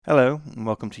Hello, and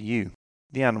welcome to You,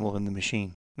 the Animal and the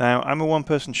Machine. Now, I'm a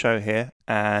one-person show here,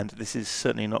 and this is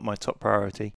certainly not my top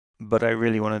priority, but I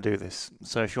really want to do this.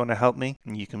 So if you want to help me,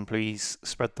 you can please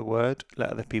spread the word, let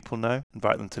other people know,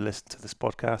 invite them to listen to this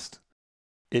podcast.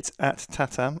 It's at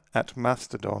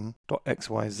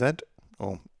tatam@mastodon.xyz,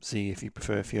 or Z if you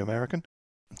prefer if you're American.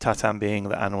 Tatam being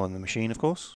the animal and the machine, of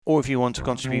course. Or if you want to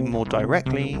contribute more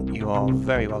directly, you are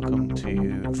very welcome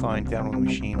to find the animal and the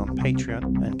machine on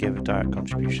Patreon and give a direct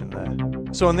contribution there.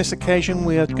 So on this occasion,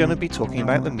 we are going to be talking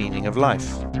about the meaning of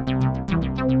life.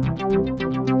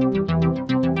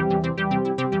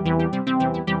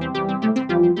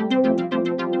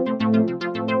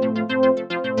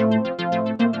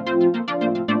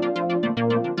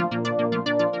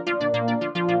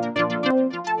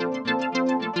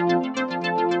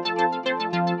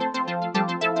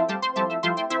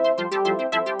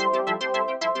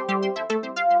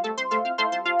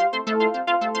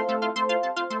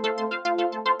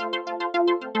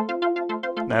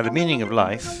 Now, the meaning of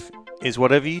life is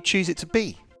whatever you choose it to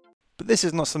be. But this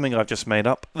is not something I've just made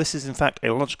up. This is, in fact,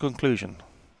 a logical conclusion.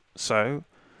 So,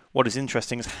 what is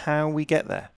interesting is how we get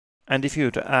there. And if you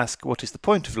were to ask what is the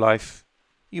point of life,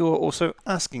 you are also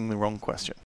asking the wrong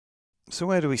question. So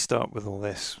where do we start with all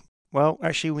this? Well,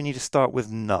 actually, we need to start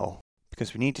with null,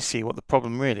 because we need to see what the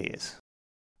problem really is.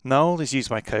 Null is used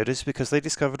by coders because they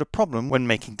discovered a problem when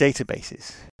making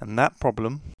databases, and that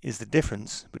problem is the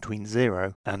difference between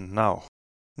 0 and null.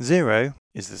 0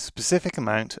 is the specific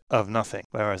amount of nothing,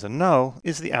 whereas a null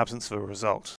is the absence of a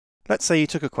result. Let's say you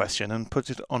took a question and put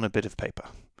it on a bit of paper.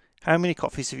 How many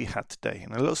coffees have you had today?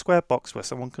 In a little square box where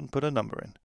someone can put a number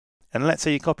in. And let's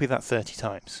say you copy that 30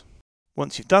 times.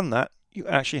 Once you've done that, you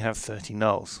actually have 30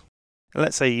 nulls. And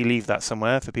let's say you leave that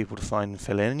somewhere for people to find and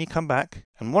fill in, and you come back,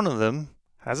 and one of them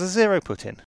has a 0 put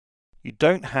in. You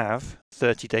don't have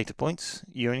 30 data points,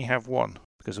 you only have one,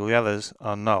 because all the others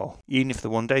are null, even if the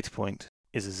one data point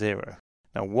is a 0.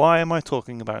 Now, why am I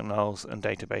talking about nulls and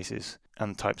databases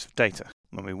and types of data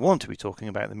when we want to be talking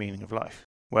about the meaning of life?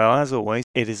 Well, as always,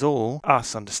 it is all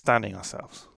us understanding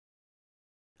ourselves.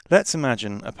 Let's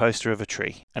imagine a poster of a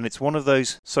tree, and it's one of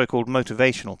those so-called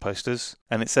motivational posters,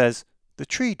 and it says, "The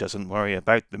tree doesn't worry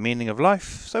about the meaning of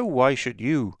life, so why should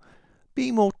you?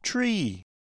 Be more tree."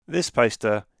 This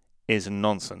poster is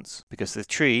nonsense, because the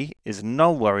tree is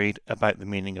null worried about the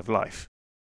meaning of life.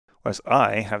 Whereas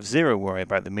I have 0 worry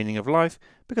about the meaning of life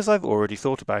because I've already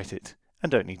thought about it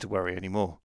and don't need to worry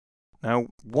anymore. Now,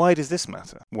 why does this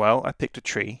matter? Well, I picked a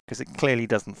tree because it clearly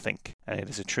doesn't think, and it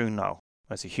is a true null,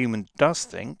 whereas a human does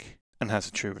think and has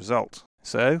a true result.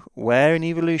 So, where in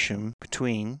evolution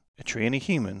between a tree and a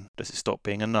human does it stop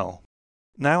being a null?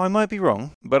 Now, I might be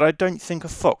wrong, but I don't think a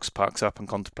fox parks up and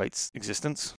contemplates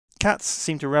existence. Cats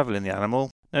seem to revel in the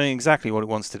animal, knowing exactly what it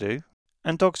wants to do,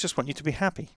 and dogs just want you to be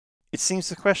happy. It seems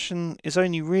the question is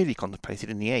only really contemplated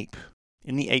in the ape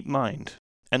mind,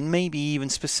 and maybe even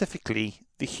specifically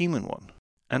the human one.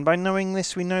 And by knowing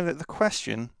this, we know that the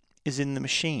question is in the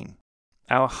machine,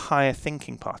 our higher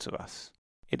thinking part of us.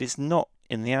 It is not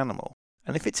in the animal.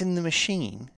 And if it's in the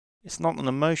machine, it's not an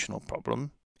emotional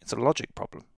problem, it's a logic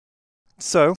problem.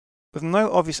 So, with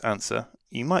no obvious answer,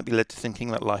 you might be led to thinking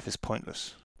that life is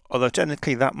pointless. Although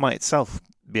technically that might itself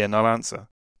be a null answer.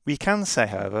 We can say,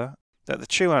 however, that the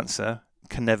true answer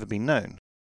can never be known.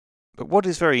 But what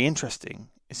is very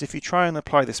interesting is if you try and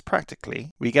apply this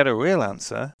practically, we get a real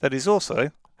answer that is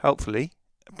also, helpfully,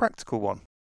 a practical one.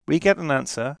 We get an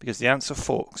answer because the answer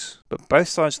forks, but both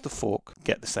sides of the fork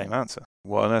get the same answer.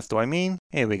 What on earth do I mean?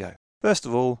 Here we go. First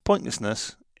of all,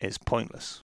 pointlessness is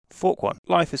pointless. Fork 1.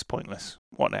 Life is pointless.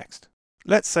 What next?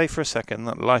 Let's say for a second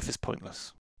that life is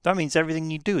pointless. That means everything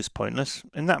you do is pointless,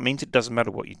 and that means it doesn't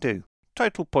matter what you do.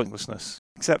 Total pointlessness.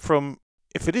 Except from,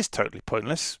 if it is totally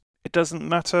pointless, it doesn't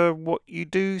matter what you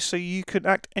do, so you could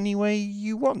act any way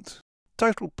you want.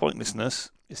 Total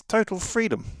pointlessness is total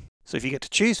freedom. So if you get to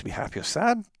choose to be happy or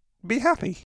sad, be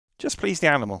happy. Just please the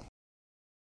animal.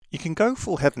 You can go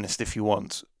full hedonist if you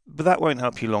want, but that won't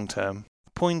help you long term.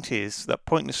 The point is that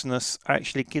pointlessness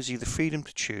actually gives you the freedom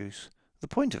to choose the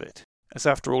point of it. As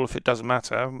after all, if it doesn't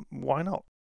matter, why not?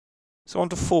 So on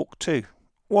to fork 2.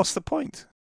 What's the point?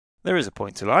 There is a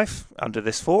point to life under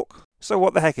this fork, so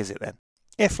what the heck is it then?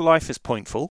 If life is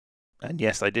pointful, and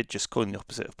yes, I did just coin the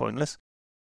opposite of pointless,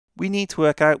 we need to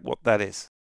work out what that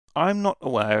is. I'm not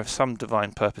aware of some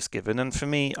divine purpose given, and for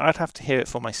me, I'd have to hear it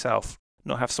for myself,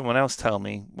 not have someone else tell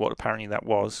me what apparently that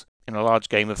was, in a large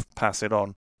game of pass it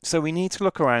on. So we need to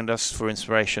look around us for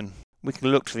inspiration. We can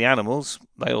look to the animals,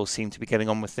 they all seem to be getting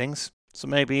on with things, so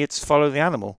maybe it's follow the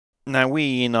animal. Now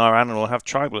we in our animal have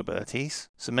tribal abilities,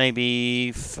 so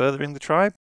maybe furthering the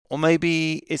tribe? Or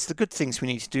maybe it's the good things we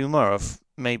need to do more of.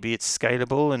 Maybe it's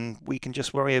scalable and we can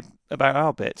just worry about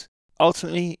our bit.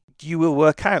 Ultimately, you will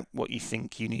work out what you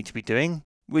think you need to be doing,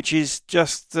 which is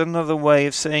just another way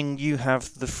of saying you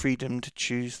have the freedom to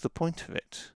choose the point of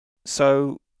it.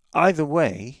 So, either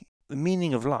way, the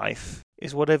meaning of life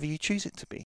is whatever you choose it to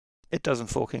be. It doesn't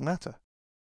fucking matter.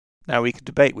 Now, we could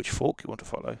debate which fork you want to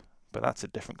follow, but that's a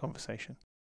different conversation.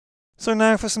 So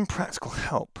now for some practical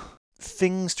help.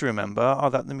 Things to remember are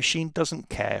that the machine doesn't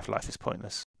care if life is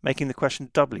pointless, making the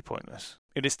question doubly pointless.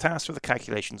 It is tasked with the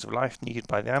calculations of life needed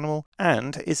by the animal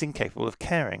and is incapable of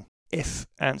caring. If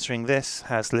answering this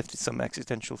has lifted some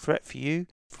existential threat for you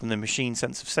from the machine's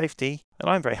sense of safety,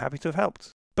 then I'm very happy to have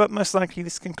helped. But most likely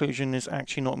this conclusion is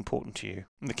actually not important to you,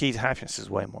 and the key to happiness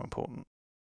is way more important.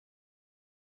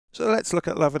 So let's look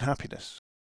at love and happiness.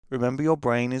 Remember, your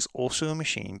brain is also a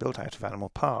machine built out of animal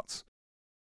parts.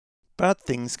 Bad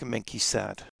things can make you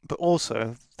sad, but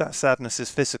also that sadness is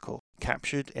physical,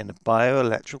 captured in a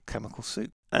bioelectrochemical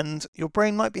soup. And your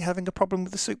brain might be having a problem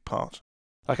with the soup part.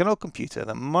 Like an old computer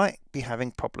that might be having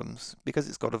problems because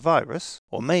it's got a virus,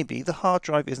 or maybe the hard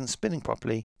drive isn't spinning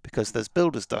properly because there's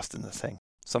builder's dust in the thing.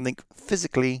 Something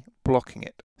physically blocking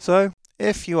it. So,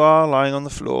 if you are lying on the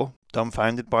floor,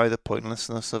 dumbfounded by the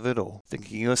pointlessness of it all,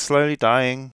 thinking you are slowly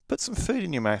dying, put some food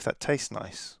in your mouth that tastes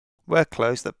nice. Wear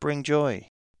clothes that bring joy.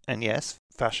 And yes,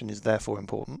 fashion is therefore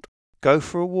important. Go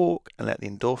for a walk and let the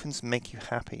endorphins make you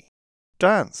happy.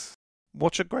 Dance.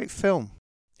 Watch a great film.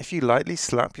 If you lightly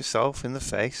slap yourself in the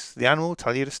face, the animal will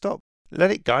tell you to stop.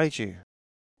 Let it guide you.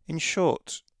 In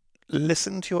short,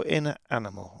 listen to your inner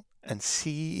animal and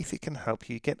see if it can help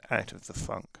you get out of the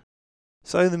funk.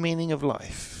 So the meaning of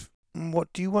life.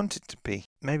 What do you want it to be?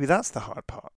 Maybe that's the hard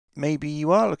part. Maybe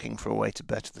you are looking for a way to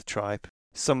better the tribe.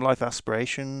 Some life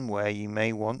aspiration where you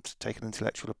may want to take an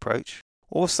intellectual approach,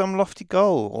 or some lofty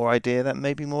goal or idea that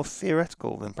may be more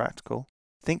theoretical than practical.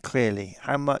 Think clearly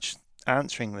how much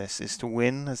answering this is to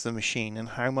win as a machine and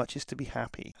how much is to be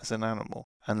happy as an animal,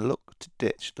 and look to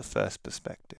ditch the first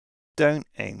perspective. Don't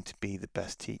aim to be the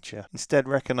best teacher. Instead,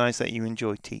 recognize that you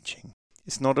enjoy teaching.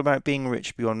 It's not about being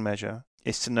rich beyond measure.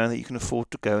 It's to know that you can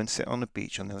afford to go and sit on a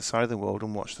beach on the other side of the world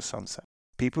and watch the sunset.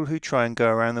 People who try and go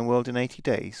around the world in 80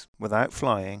 days without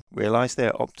flying realize they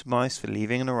are optimized for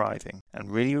leaving and arriving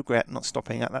and really regret not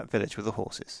stopping at that village with the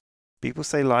horses. People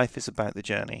say life is about the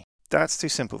journey. That's too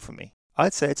simple for me.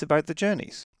 I'd say it's about the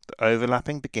journeys, the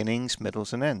overlapping beginnings,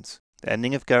 middles and ends, the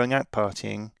ending of going out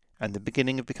partying and the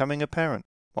beginning of becoming a parent,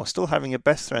 while still having your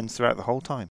best friends throughout the whole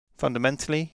time.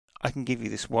 Fundamentally, I can give you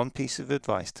this one piece of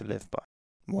advice to live by.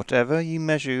 Whatever you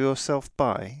measure yourself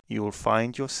by, you will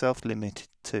find yourself limited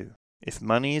to. If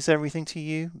money is everything to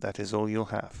you, that is all you'll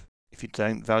have. If you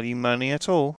don't value money at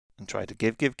all, and try to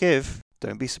give,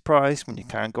 don't be surprised when you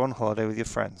can't go on holiday with your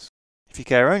friends. If you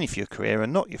care only for your career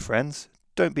and not your friends,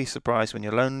 don't be surprised when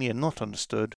you're lonely and not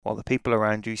understood while the people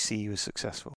around you see you as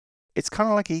successful. It's kind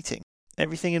of like eating.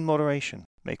 Everything in moderation.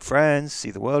 Make friends, see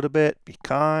the world a bit, be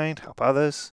kind, help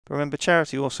others. But remember,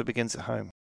 charity also begins at home.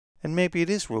 And maybe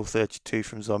it is Rule 32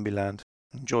 from Zombieland.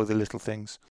 Enjoy the little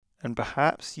things. And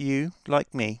perhaps you,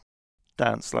 like me,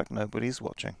 dance like nobody's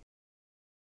watching.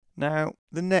 Now,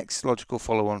 the next logical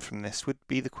follow-on from this would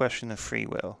be the question of free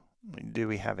will. Do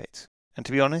we have it? And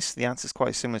to be honest, the answer is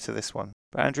quite similar to this one.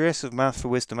 But Andreas of Math for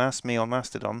Wisdom asked me on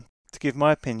Mastodon to give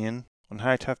my opinion on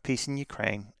how to have peace in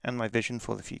Ukraine and my vision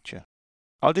for the future.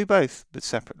 I'll do both, but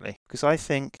separately, because I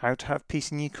think how to have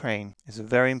peace in Ukraine is a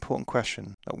very important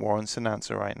question that warrants an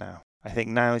answer right now. I think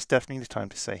now is definitely the time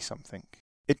to say something.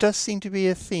 It does seem to be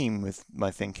a theme with my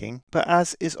thinking, but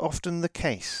as is often the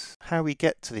case, how we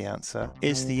get to the answer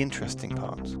is the interesting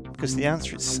part, because the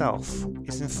answer itself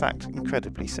is in fact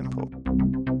incredibly simple.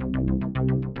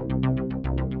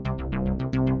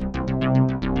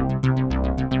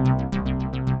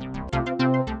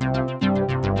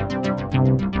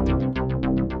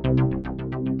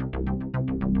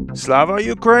 Slava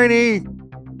Ukraini!